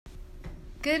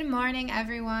Good morning,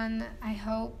 everyone. I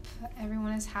hope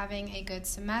everyone is having a good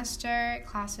semester.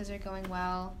 Classes are going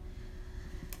well.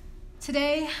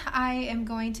 Today, I am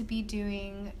going to be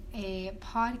doing a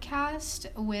podcast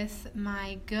with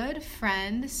my good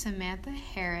friend, Samantha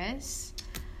Harris.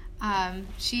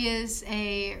 She is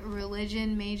a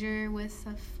religion major with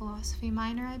a philosophy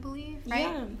minor, I believe, right?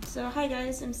 Yeah. So, hi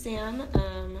guys, I'm Sam.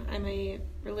 I'm a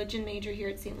religion major here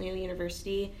at St. Leo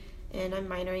University, and I'm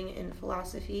minoring in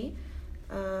philosophy.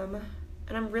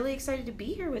 And I'm really excited to be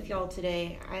here with y'all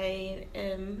today. I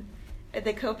am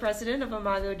the co-president of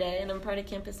Imago Dei, and I'm part of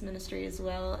campus ministry as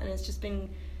well, and it's just been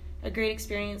a great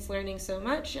experience learning so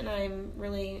much, and I'm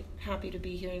really happy to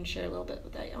be here and share a little bit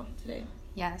with y'all today.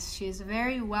 Yes, she is a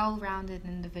very well-rounded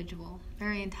individual,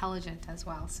 very intelligent as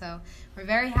well. So we're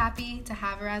very happy to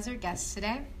have her as our guest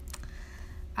today.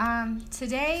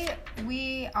 Today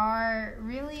we are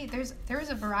really, there was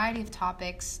a variety of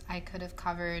topics I could have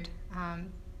covered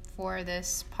for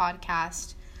this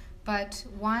podcast, but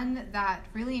one that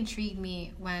really intrigued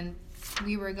me when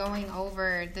we were going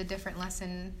over the different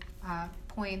lesson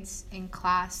points in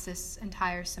class this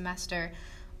entire semester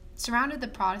surrounded the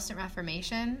Protestant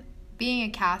Reformation. Being a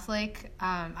Catholic,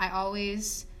 I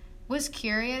always was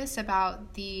curious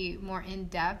about the more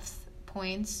in-depth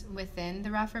points within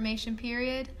the Reformation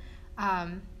period,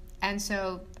 and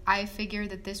so I figured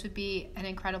that this would be an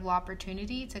incredible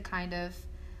opportunity to kind of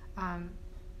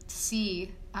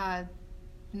see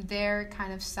their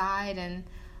kind of side and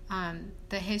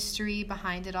the history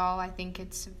behind it all. I think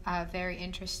it's very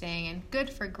interesting and good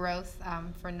for growth,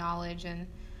 for knowledge and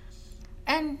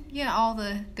you know, all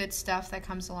the good stuff that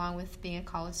comes along with being a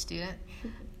college student.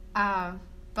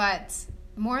 But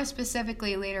more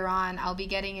specifically later on, I'll be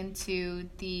getting into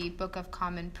the Book of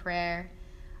Common Prayer.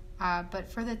 But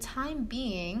for the time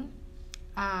being,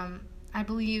 I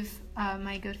believe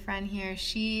my good friend here,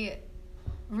 she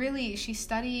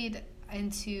studied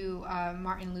into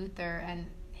Martin Luther and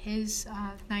his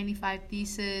 95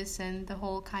 Thesis and the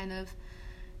whole kind of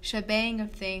shebang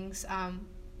of things,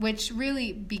 which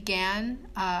really began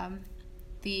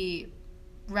the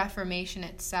Reformation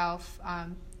itself.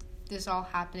 This all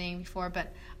happening before,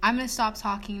 but I'm going to stop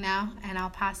talking now, and I'll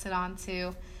pass it on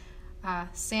to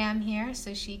Sam here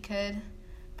so she could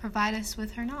provide us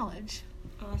with her knowledge.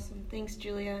 Awesome. Thanks,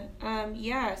 Julia.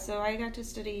 So I got to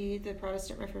study the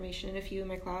Protestant Reformation in a few of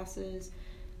my classes.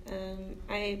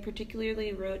 I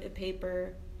particularly wrote a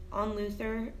paper on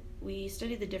Luther. We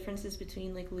studied the differences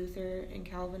between Luther and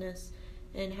Calvinists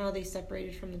and how they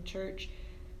separated from the church.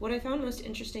 What I found most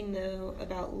interesting, though,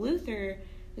 about Luther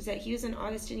was that he was an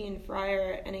Augustinian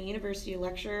friar and a university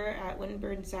lecturer at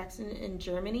Wittenberg-Sachsen in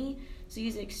Germany. So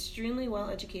he's an extremely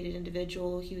well-educated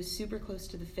individual. He was super close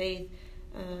to the faith.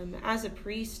 As a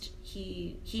priest,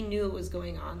 he knew what was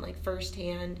going on,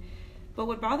 firsthand. But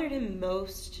what bothered him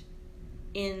most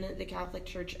in the Catholic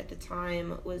Church at the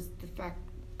time was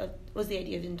the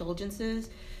idea of indulgences.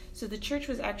 So the church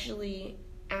was actually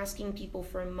asking people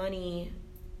for money,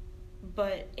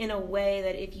 but in a way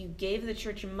that if you gave the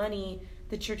church money,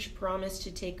 the church promised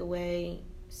to take away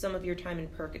some of your time in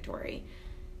purgatory.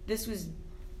 This was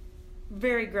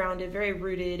very grounded, very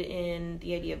rooted in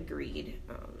the idea of greed.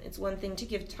 It's one thing to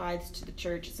give tithes to the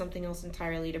church, it's something else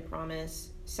entirely to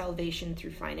promise salvation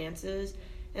through finances,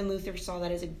 and Luther saw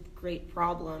that as a great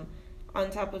problem,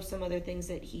 on top of some other things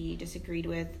that he disagreed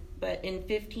with. But in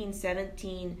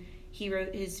 1517, he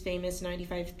wrote his famous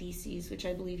 95 Theses, which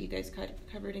I believe you guys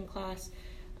covered in class,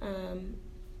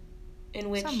 in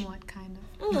which... Somewhat, kind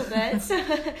of. A little bit.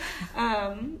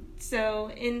 So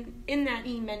in that,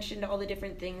 he mentioned all the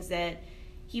different things that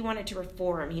he wanted to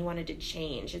reform, he wanted to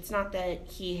change. It's not that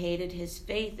he hated his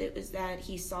faith, it was that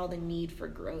he saw the need for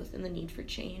growth and the need for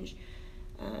change.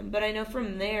 But I know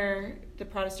from there, the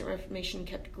Protestant Reformation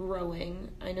kept growing.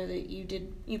 I know that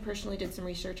you personally did some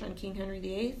research on King Henry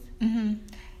VIII. Mm-hmm.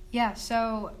 Yeah,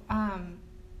 so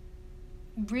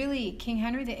really, King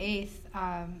Henry VIII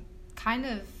kind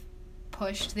of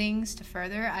pushed things to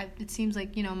further. It seems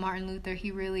like, Martin Luther,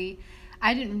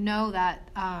 I didn't know that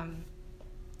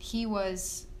he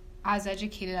was as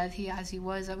educated as he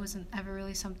was. That wasn't ever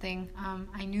really something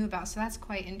I knew about, so that's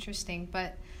quite interesting.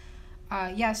 But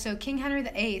so King Henry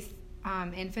VIII,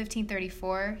 in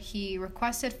 1534, he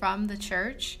requested from the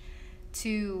church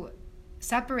to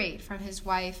separate from his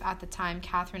wife at the time,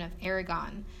 Catherine of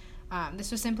Aragon.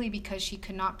 This was simply because she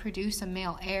could not produce a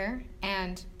male heir,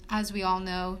 and as we all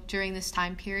know, during this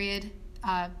time period,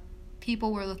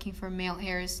 people were looking for male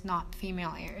heirs, not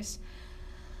female heirs.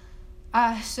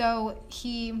 So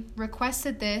he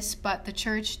requested this, but the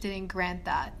church didn't grant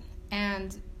that.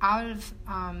 And out of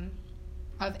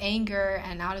of anger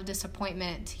and out of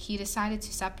disappointment, he decided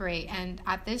to separate. And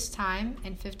at this time,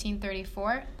 in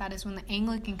 1534, that is when the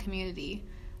Anglican community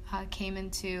came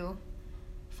into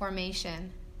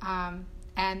formation. And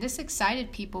this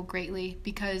excited people greatly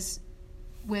because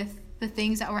with the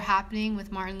things that were happening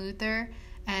with Martin Luther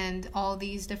and all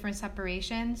these different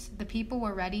separations, the people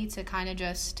were ready to kind of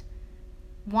just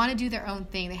want to do their own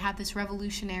thing. They had this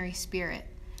revolutionary spirit.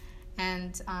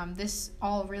 And this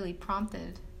all really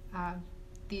prompted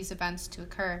these events to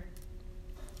occur.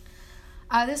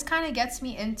 This kind of gets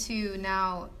me into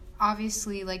now,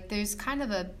 obviously, like there's kind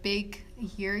of a big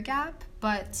year gap,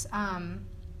 but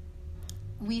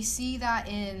we see that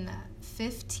in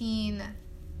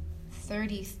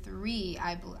 1533,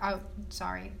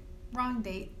 sorry, wrong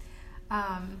date,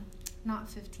 not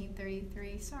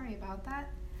 1533, sorry about that.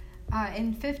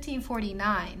 In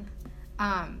 1549,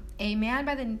 a man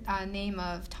by the name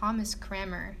of Thomas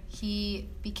Cranmer, he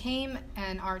became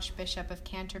an Archbishop of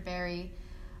Canterbury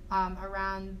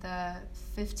around the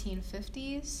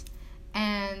 1550s,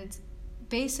 and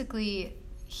basically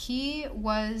he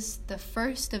was the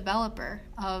first developer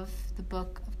of the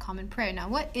Book of Common Prayer. Now,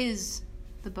 what is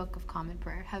the Book of Common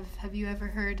Prayer? Have you ever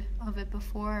heard of it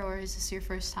before, or is this your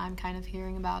first time kind of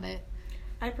hearing about it?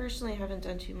 I personally haven't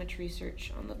done too much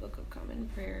research on the Book of Common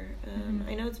Prayer.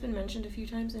 I know it's been mentioned a few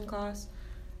times in class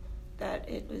that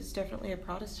it was definitely a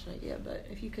Protestant idea, but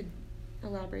if you could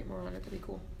elaborate more on it, that'd be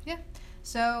cool. Yeah.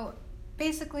 So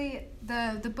basically,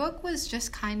 the book was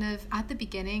just kind of, at the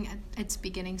beginning, at its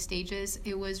beginning stages,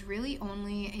 it was really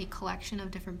only a collection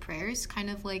of different prayers, kind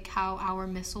of like how our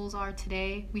missals are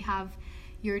today. We have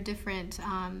your different,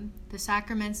 the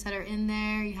sacraments that are in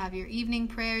there. You have your evening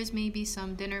prayers, maybe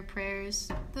some dinner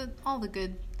prayers, all the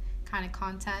good kind of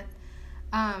content.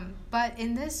 But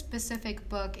in this specific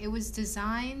book, it was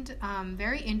designed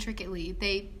very intricately.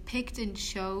 They picked and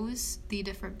chose the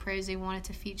different prayers they wanted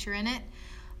to feature in it,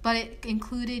 but it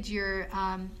included your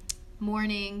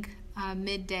morning,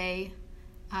 midday,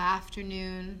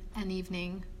 afternoon, and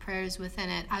evening prayers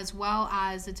within it, as well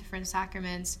as the different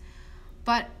sacraments.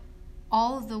 But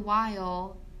all the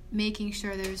while making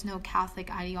sure there's no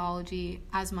Catholic ideology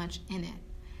as much in it.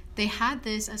 They had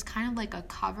this as kind of like a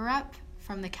cover-up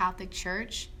from the Catholic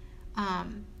Church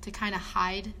to kind of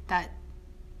hide that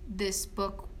this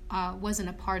book wasn't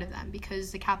a part of them,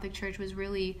 because the Catholic Church was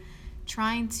really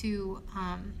trying to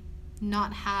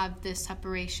not have this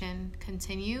separation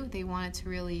continue. They wanted to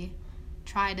really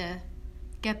try to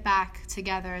get back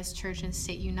together as church and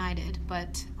state united,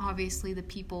 but obviously the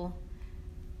people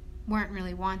weren't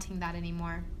really wanting that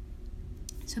anymore.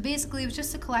 So basically, it was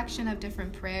just a collection of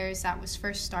different prayers that was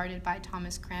first started by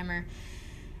Thomas Cranmer.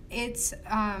 It's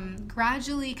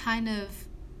gradually kind of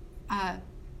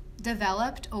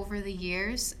developed over the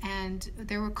years, and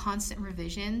there were constant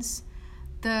revisions.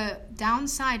 The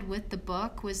downside with the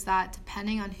book was that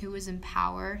depending on who was in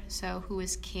power, so who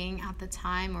was king at the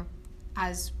time, or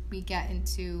as we get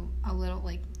into a little,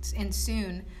 like, and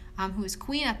soon, who was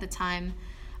queen at the time,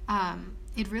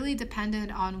 it really depended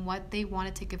on what they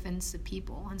wanted to convince the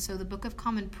people. And so the Book of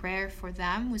Common Prayer for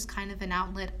them was kind of an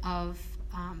outlet of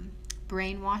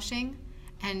brainwashing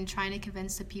and trying to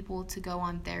convince the people to go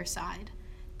on their side.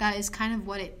 That is kind of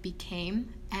what it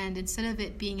became. And instead of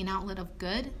it being an outlet of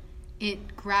good,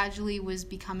 it gradually was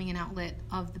becoming an outlet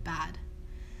of the bad.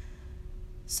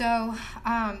 So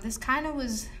this kind of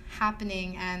was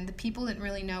happening, and the people didn't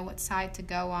really know what side to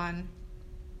go on.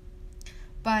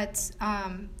 But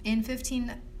in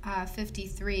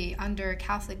 1553, under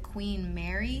Catholic Queen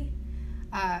Mary,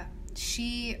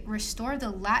 she restored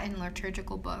the Latin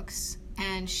liturgical books,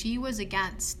 and she was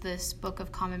against this Book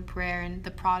of Common Prayer and the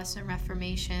Protestant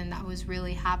Reformation that was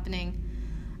really happening.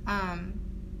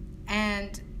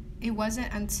 And it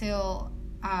wasn't until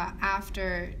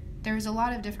after, there was a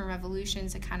lot of different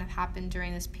revolutions that kind of happened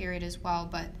during this period as well,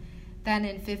 but then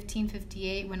in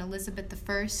 1558, when Elizabeth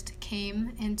I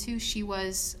came into, she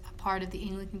was a part of the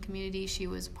Anglican community. She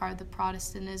was a part of the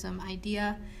Protestantism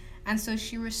idea. And so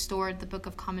she restored the Book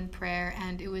of Common Prayer,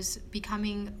 and it was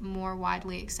becoming more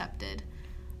widely accepted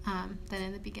than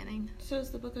in the beginning. So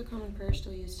is the Book of Common Prayer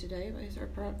still used today by our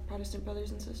Protestant brothers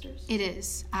and sisters? It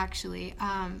is, actually.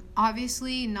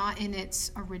 Obviously not in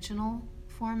its original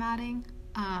formatting,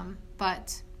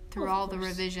 but through all the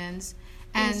revisions.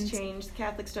 Things changed.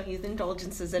 Catholics don't use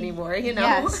indulgences anymore, you know?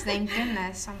 Yes, thank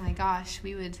goodness. Oh my gosh,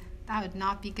 that would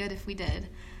not be good if we did.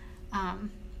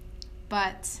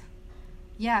 But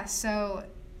yeah, so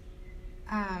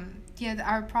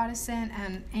our Protestant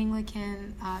and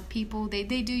Anglican people, they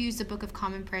do use the Book of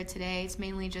Common Prayer today. It's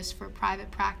mainly just for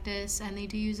private practice, and they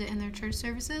do use it in their church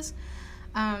services.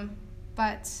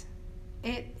 But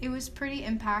it was pretty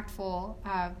impactful,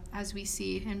 as we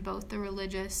see in both the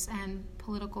religious and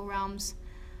political realms.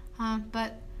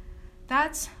 But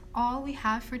that's all we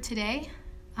have for today.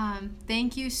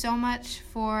 Thank you so much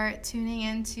for tuning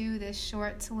into this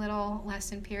short little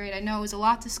lesson period. I know it was a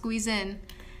lot to squeeze in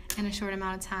a short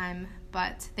amount of time,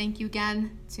 but thank you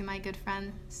again to my good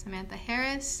friend Samantha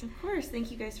Harris. Of course.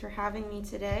 Thank you guys for having me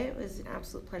today. It was an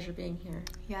absolute pleasure being here.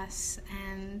 Yes,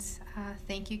 and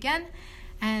thank you again.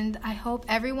 And I hope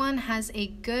everyone has a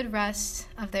good rest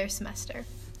of their semester.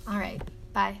 All right,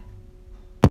 bye.